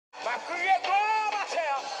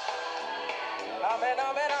Amen,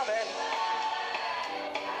 amen, amen.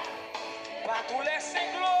 Par tous les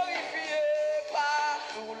saints glorifiés, par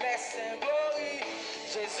tous les saints glorifiés,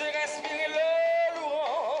 Jésus respire le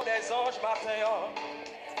louange des anges matin.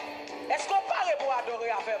 Est-ce qu'on parle pour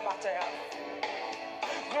adorer avec matin?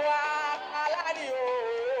 Gloire à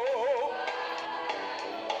l'agneau.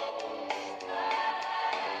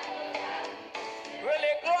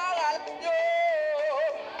 Relais gloire à l'agneau.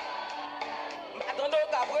 Maintenant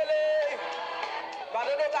nous avons relais.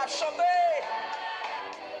 Maintenant nous avons chanté.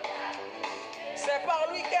 C'est par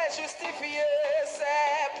lui qu'est justifié,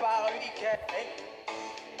 c'est par lui qu'est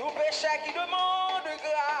tout péché qui demande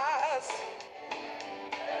grâce.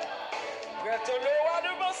 Prête le roi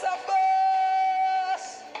devant sa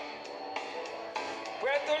face.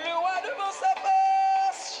 Prête le roi devant sa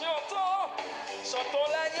face. Chantons, chantons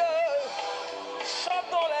l'agneau.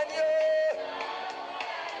 Chantons l'agneau.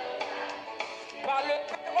 Par le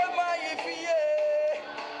Père magnifié.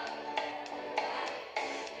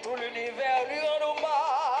 Tout l'univers lui rend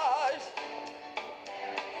hommage.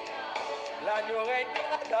 L'agneau règne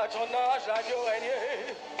dans son âge, l'agneau règne.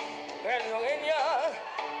 L'agneau règne.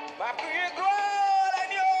 Ma prière gloire à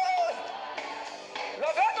l'agneau.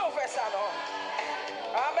 Levez-nous fait ça, non?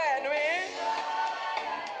 Amen, oui.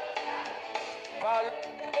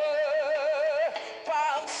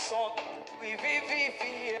 Par son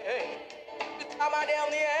vivifié. À ma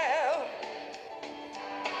dernière.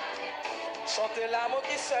 Chantez l'amour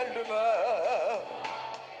qui seul demeure.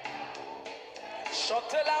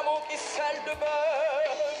 Chantez l'amour qui seul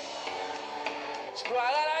demeure.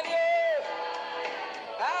 Gloire à l'agneau.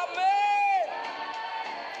 Amen.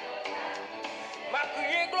 Ma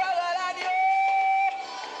prière gloire à l'agneau.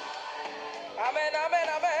 Amen, amen,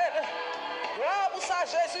 amen. Gloire pour ça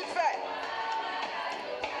Jésus fait.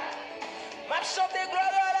 Ma chanter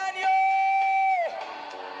gloire à l'agneau.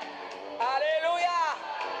 Alléluia.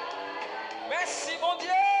 Merci mon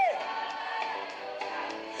Dieu.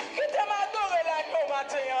 Qui t'aime adorer l'agneau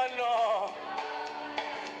matin, non?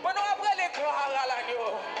 Pendant après les gloires à l'agneau.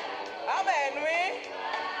 Amen, oui.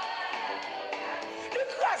 Le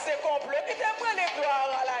grâce est complet. Qui t'aime les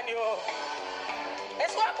gloires à l'agneau.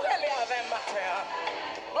 Est-ce qu'on après les avec matin?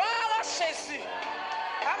 Gloire à Jésus.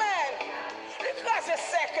 Amen. Le grâce est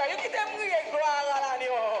sec. Qui t'aime les gloires à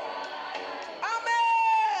l'agneau.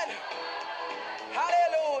 Amen.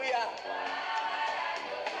 Alléluia.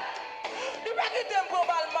 Il va quitter un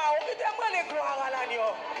probablement, il quitte les gloires à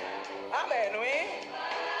l'agneau. Amen, oui.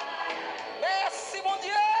 Merci, mon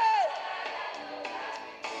Dieu.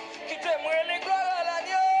 Quittez-moi les gloires à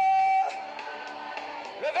l'agneau.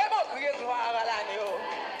 Levez-moi crier gloire à l'agneau.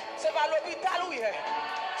 C'est pas l'hôpital où il est.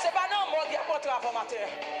 C'est pas non, moi qui a contre la matin.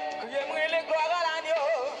 Criez-moi les gloires à l'agneau.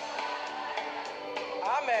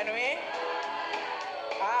 Amen, oui.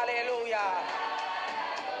 Alléluia.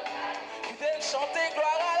 Quittez chanter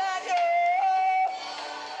gloire à l'agneau.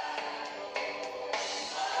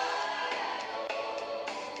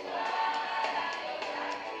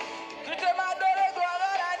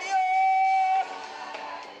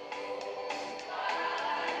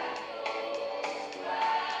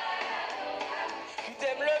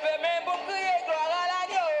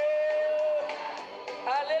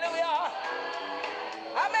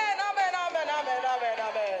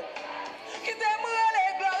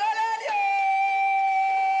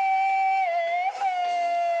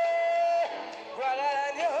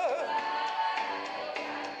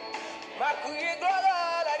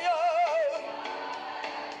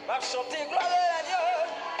 Chanter gloire à Dieu.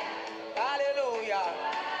 Alléluia.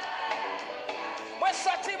 Moi,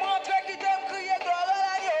 sorti mon entrée qui t'aime crier gloire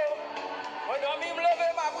à Dieu. Moi, dormi me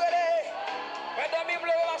lever ma brûlée. Moi, dormi me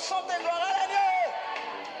lever ma chanter gloire à Dieu.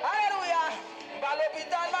 Alléluia. Dans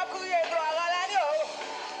l'hôpital, ma crier gloire à Dieu.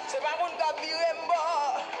 C'est pas mon qui a viré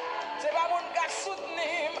m'bord. C'est pas mon qui a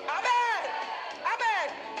soutenu. Amen. Amen.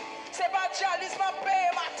 C'est pas Charles m'a payé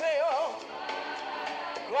matin.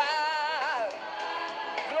 Gloire.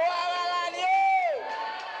 Gloire à l'agneau.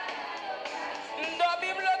 Dormi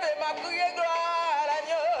me lever ma prière gloire à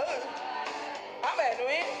l'agneau. Amen,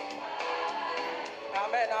 oui.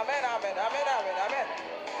 Amen, amen, amen, amen, amen, amen.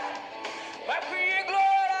 Ma prière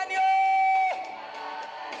gloire à l'agneau.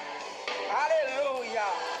 Alléluia.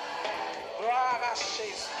 Gloire à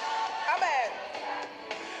Jésus. Amen.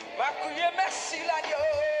 Ma prière merci l'agneau.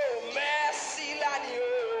 Merci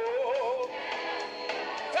l'agneau.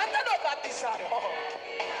 Faites-nous pas dire ça, non?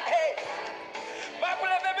 Hey, ma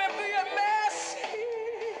prière merci.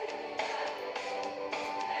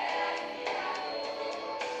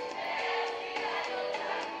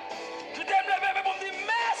 Tu t'aimes le bébé pour me dire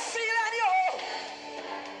merci l'agneau.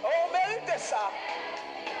 Oh, méritez ça.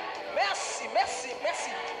 Merci, merci,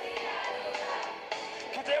 merci.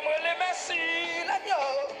 Quittez-moi les merci, l'agneau.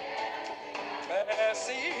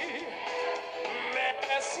 Merci,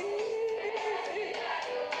 merci.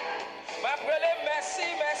 M'appelez merci,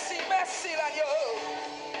 merci, merci, l'agneau.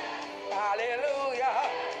 Alléluia.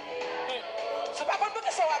 C'est pas bon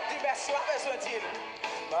que ça va dire merci, on va faire ce dire.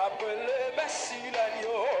 M'appelez merci,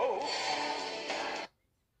 l'agneau.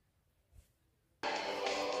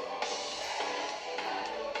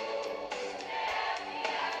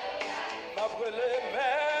 M'appelez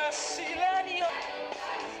merci, l'agneau.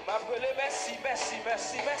 M'appelez merci, merci,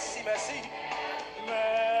 merci, merci, merci.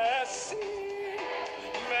 Merci,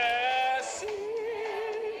 merci.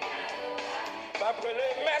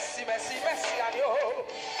 M'appelez merci, merci, merci, l'agneau.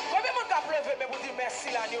 Combien de monde a pleuvé, mais vous dites merci,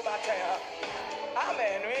 l'agneau matin?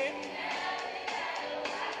 Amen, oui.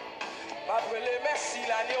 M'appelez merci,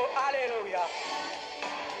 l'agneau. Alléluia.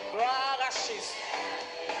 Gloire à Jésus.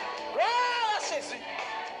 Gloire à Jésus.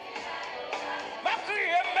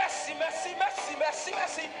 M'appelez merci, merci, merci, merci,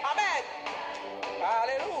 merci. Amen.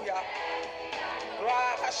 Alléluia.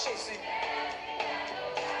 Gloire à Jésus.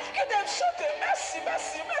 Que t'aimes chanter merci,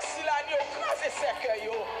 merci, merci l'agneau. Crasez cercueil.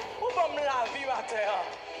 Ou bon la vie matin.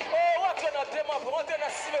 Oh, rentrez dans tes membres, rentrez dans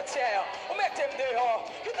le cimetière. Ou mettez-moi dehors.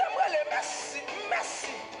 Que t'aimes les merci,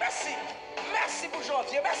 merci, merci. Merci pour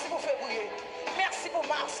janvier, merci pour février. Merci pour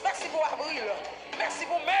mars, merci pour avril. Merci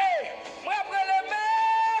pour mai. Moi après le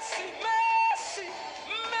merci, merci,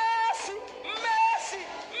 merci, merci,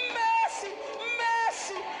 merci,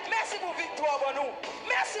 merci. Merci pour victoire pour nous.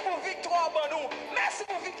 Merci pour victoire pour nous. Merci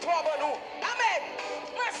pour victoire pour nous. Amen.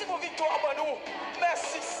 Merci pour victoire pour nous.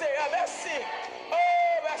 Merci Seigneur, merci. Oh,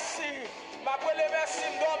 merci. M'appelez merci,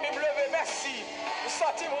 me lever, merci. Vous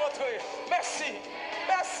sortez, vous rentrez. Merci.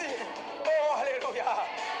 Merci. Oh, alléluia.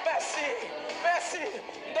 Merci. Merci.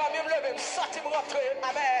 Me lever, me sortir, me rentrer.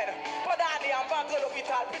 Amen. Pendant l'année, on va entrer à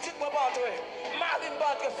l'hôpital. Petite, me va entrer. Marie, me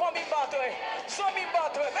va entrer. Famille, me va entrer. Zombie, me va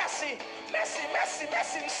entrer. Merci. Merci, merci,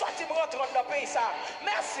 merci. Me sortir, me rentrer dans le pays, ça.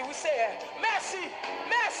 Merci, vous savez. Merci.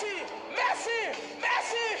 Merci. Merci.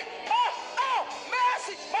 Merci. Oh, oh,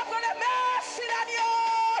 merci. M'appelez merci,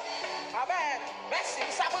 l'agneau. Amen. Merci.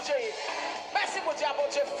 Ça, mon Dieu. Merci, mon Dieu, mon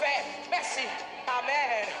Dieu fait. Merci.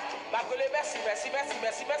 Amen. M'appelez merci, merci, merci,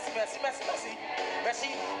 merci, merci, merci, merci, merci. Merci,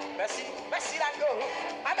 merci, merci, l'agneau.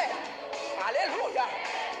 Amen. Alléluia.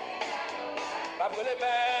 M'appelez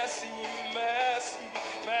merci, merci,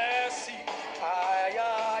 merci. Aïe,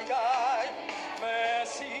 aïe, aïe.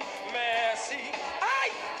 Merci, merci.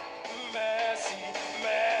 Aïe. Merci,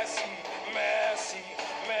 merci, merci,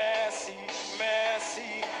 merci, merci,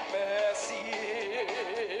 merci.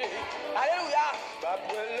 Alléluia.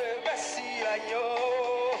 M'appelez merci,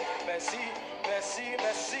 l'agneau. Merci, merci,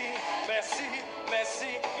 merci, merci,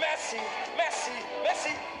 merci, merci, merci, merci.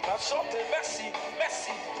 Va chanter merci,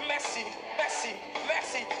 merci, merci, merci,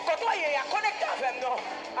 merci. Quand on y est, connecté avec nous.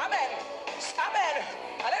 Amen. Amen.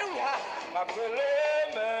 Alléluia.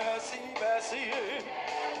 M'appelez merci, merci.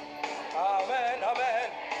 Amen, amen.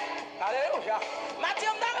 Alléluia. Mathieu,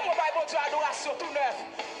 on va bon Dieu, adoration tout neuf.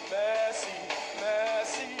 Merci,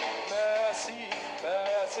 merci, merci,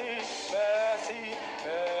 merci, merci,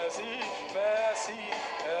 merci, merci,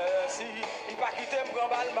 merci. Il va quitter me grand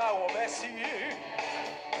balma, oh merci.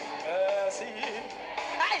 Merci.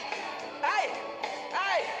 Aïe, aïe,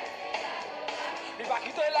 aïe. Il va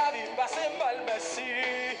quitter la vie, il va passer mal, merci.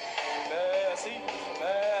 Merci,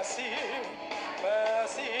 merci,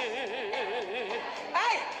 merci.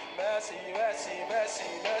 Aïe. Merci, merci, merci,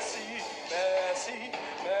 merci, merci,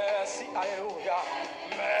 merci, alléluia.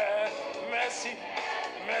 Merci,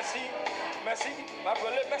 merci, merci,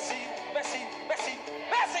 m'appelez merci, merci, merci,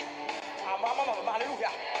 merci.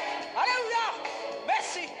 Alléluia, alléluia,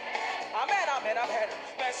 merci. Amen, amen, amen.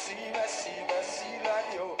 Merci, merci, merci,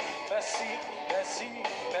 l'agneau. Merci, merci,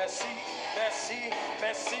 merci, merci,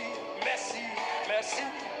 merci, merci,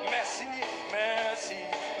 merci, merci, merci,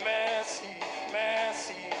 merci,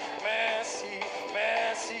 merci, merci,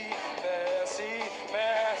 merci, merci,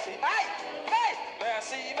 merci. Aïe, aïe.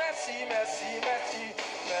 Merci, merci, merci, merci,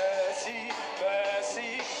 merci, merci,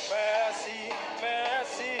 merci,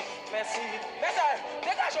 merci, merci. Merci,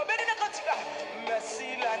 dégage, bénis les cantiques. Merci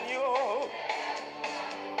l'agneau.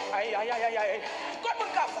 Aïe, aïe, aïe, aïe, aïe. Quand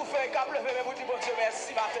mon cas vous fait, quand lever, mais vous dites bon Dieu,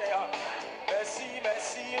 merci, ma terre. Merci,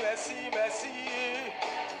 merci, merci, merci.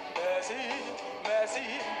 Merci, merci,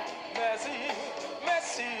 merci,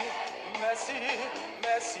 merci, merci,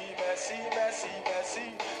 merci, merci, merci,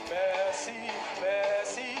 merci,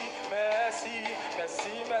 merci, merci,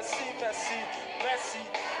 merci, merci, merci, merci, merci,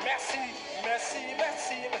 merci, merci,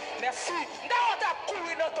 merci, merci. Nous avons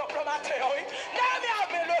couru dans ton matin, oui.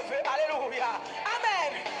 Nous avons levé.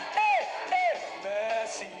 Amen.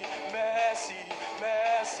 Merci, merci,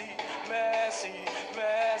 merci, merci,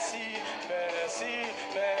 merci, merci,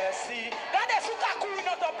 merci. Regardez sous ta couille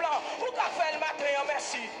dans ton plan. Où qu'a fait le matin,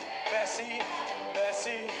 merci. Merci,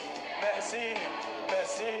 merci, merci,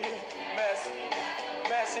 merci, merci.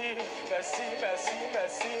 Merci, merci, merci,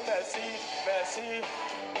 merci, merci, merci.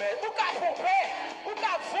 Mais où qu'a pompé, où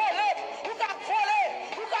qu'a volé, où qu'a volé,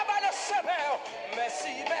 où qu'a pas le semeur.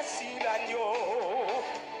 Merci, merci l'agneau.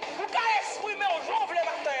 Où qu'a exprimé au jour le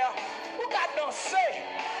matin, où qu'a dansé.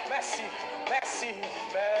 Merci, merci,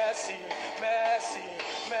 merci, merci,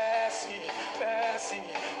 merci, merci,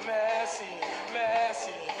 merci,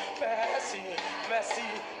 merci, merci, merci,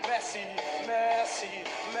 merci, merci,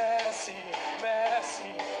 merci, merci.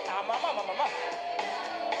 Ah maman, maman.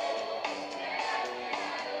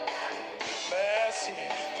 Merci,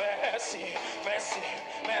 merci, merci,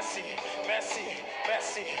 merci, merci,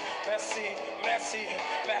 merci, merci, merci,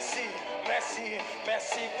 merci, merci,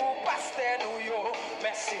 merci pour pasteur nous.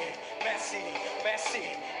 Merci, merci, merci,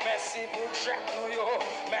 merci pour Jack nous.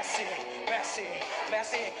 Merci, merci,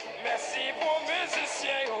 merci, merci pour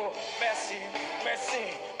musiciens. Merci, merci,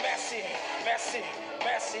 merci, merci,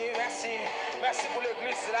 merci, merci, merci pour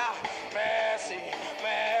l'église là. Merci,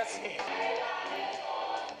 merci.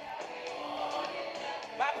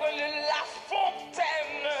 La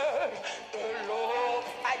fontaine de l'eau.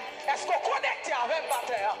 Est-ce qu'on connecte avec ma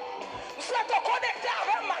terre? Nous sommes connectés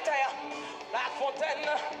avec ma terre. La fontaine.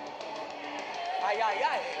 Aïe, aïe,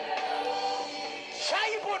 aïe.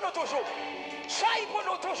 Jaillit pour nous toujours. Jaillit pour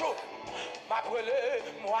nous toujours. Ma brûlé,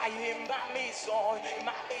 moi et ma maison,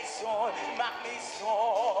 ma maison, ma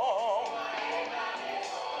maison.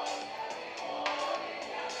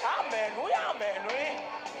 Amen, oui, amen, oui.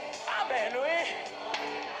 Amen, oui.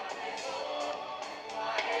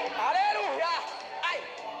 Alléluia. Aïe.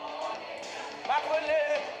 M'appelez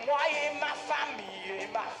moi et ma famille,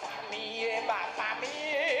 ma famille, ma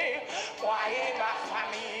famille. Moi et ma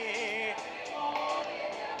famille.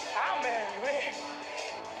 Amen, oui.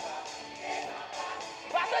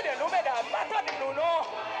 Attendez-nous, mesdames, attendez-nous, non.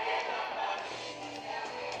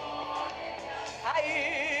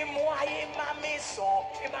 Aïe, moi et ma maison,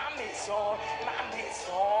 ma maison, ma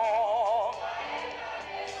maison.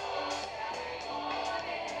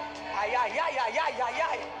 Aïe, aïe, aïe, aïe, aïe, aïe,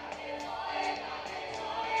 aïe.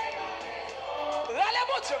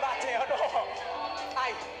 Allez-moi ce matin, non.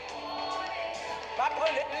 Aïe.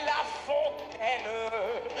 M'appelez la fontaine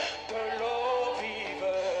de l'eau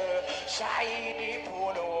vive. Jaillit pour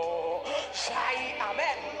nous. Jaillit,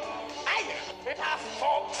 amen. Aïe. La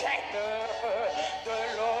fontaine de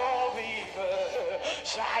l'eau vive.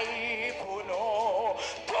 Jaillit pour nous.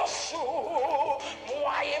 Toujours,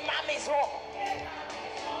 moi et ma maison.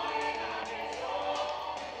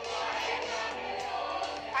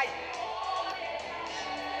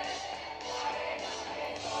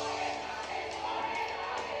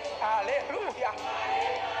 Alléluia.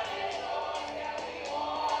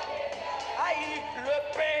 Aïe, le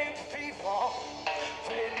pain vivant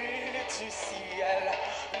venu du ciel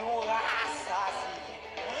nous rassasie,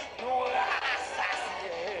 nous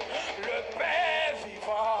rassasie. Le pain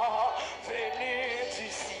vivant venu du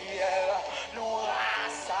ciel nous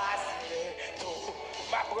rassasie. Tout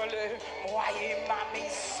m'a brûlé, moi et ma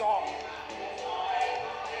maison.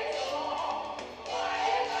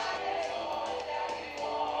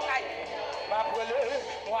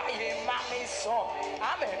 Moi et ma maison.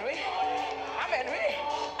 Amen, oui. Amen, oui.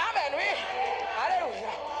 Amen, oui.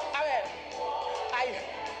 Alléluia. Amen. Aïe.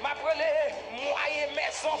 M'appelez moi et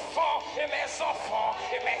mes enfants, et mes enfants,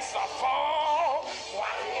 et mes enfants. Moi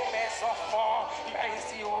et mes enfants,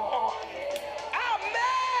 mes yeux.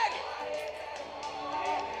 Amen.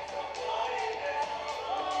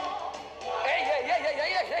 Hey, hey, hey, hey,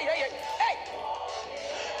 hey, hey, hey, hey. Hey.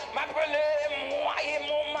 M'appelez moi et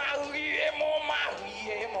mon mari, et mon mari,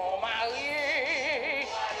 et mon mari.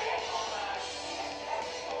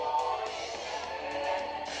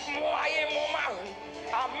 Moi et mon mari.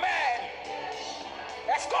 Amen.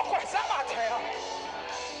 Est-ce qu'on croit ça matin?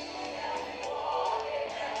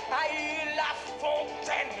 Aïe, la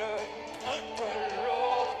fontaine de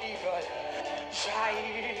l'eau vive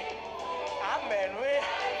jaillit. Amen, oui.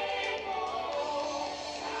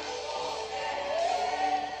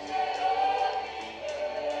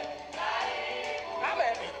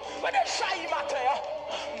 Jaillit matin,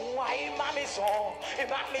 moi et ma maison, et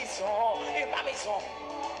ma maison, et ma maison.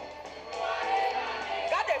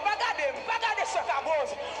 Regardez ce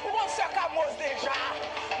camose. Où est ce camose déjà?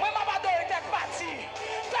 Moi, ma pardon était parti.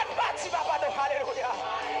 Faites partie, ma pardon. Alléluia.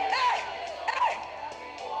 Hey, hey.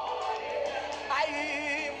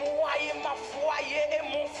 Aïe, moi et ma foyer et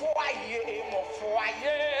mon foyer et mon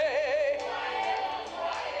foyer.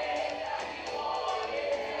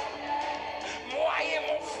 Moi et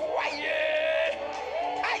mon foyer.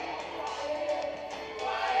 Aïe.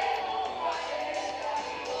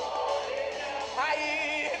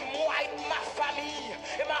 Aïe, moi et ma famille,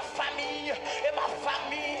 et ma famille, et ma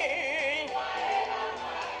famille.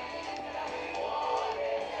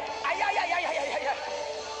 Aïe, aïe, aïe, aïe, aïe, aïe, aïe.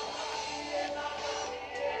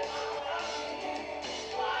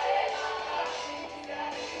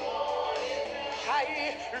 Aïe,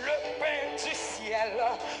 le pain du ciel,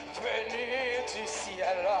 venu du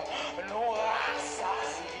ciel, nous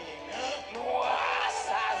rassasie,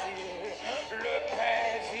 le pain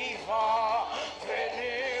vivant,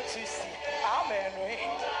 venu du ciel. Amen, oui.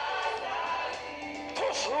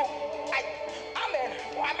 Toujours, aïe, amen,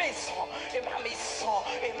 ma maison, et ma maison,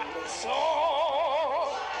 et ma maison.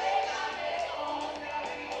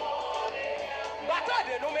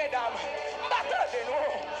 Battez-nous, mesdames, battez-nous,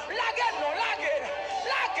 laguez-nous,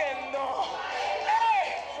 laguez-nous. Hey,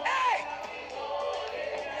 hey.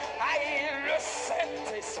 Aïe, le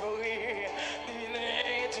Saint-Esprit,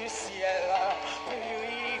 venu du ciel,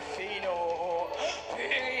 purifiez-nous,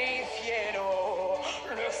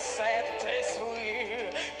 le Saint-Esprit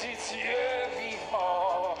du Dieu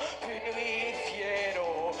vivant,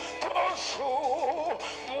 purifiez-nous, toujours,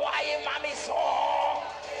 moi et ma maison.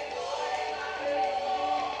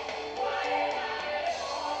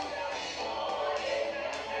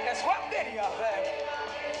 Est-ce qu'on bénit avec?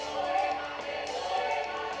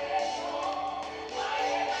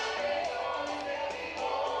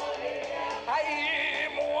 Aïe,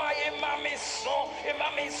 moi et ma maison, et ma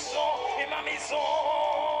maison, et ma maison.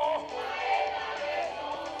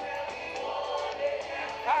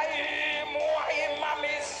 Aïe, moi et ma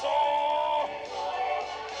maison.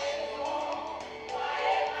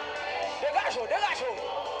 Dégage-vous, dégage-vous.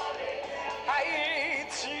 Aïe,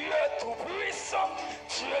 Dieu tout-puissant,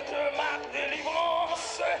 Dieu de ma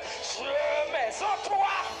délivrance, je mets en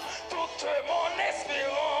toi toute mon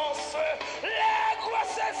espérance. Les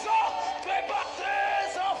grosses saisons de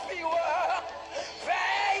porteuses en fureur,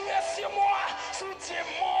 veille sur moi, soutiens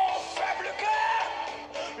mon faible cœur.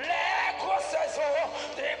 Les grosses saisons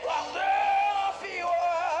des porteurs en fureur.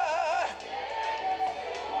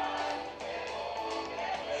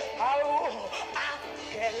 Ah,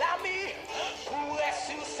 quel ami pourrait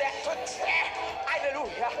sur cette terre.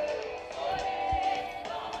 Alléluia.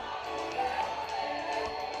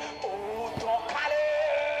 Oh, ton calé.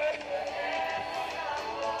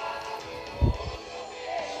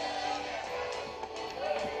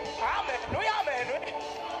 Amen, oui, amen, oui.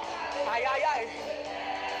 Aïe, aïe, aïe.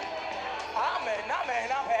 Amen, amen,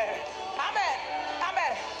 amen. Amen,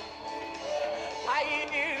 amen. Aïe,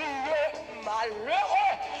 le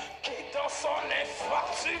malheureux qui dans son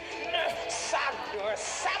infortune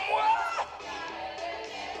s'adresse à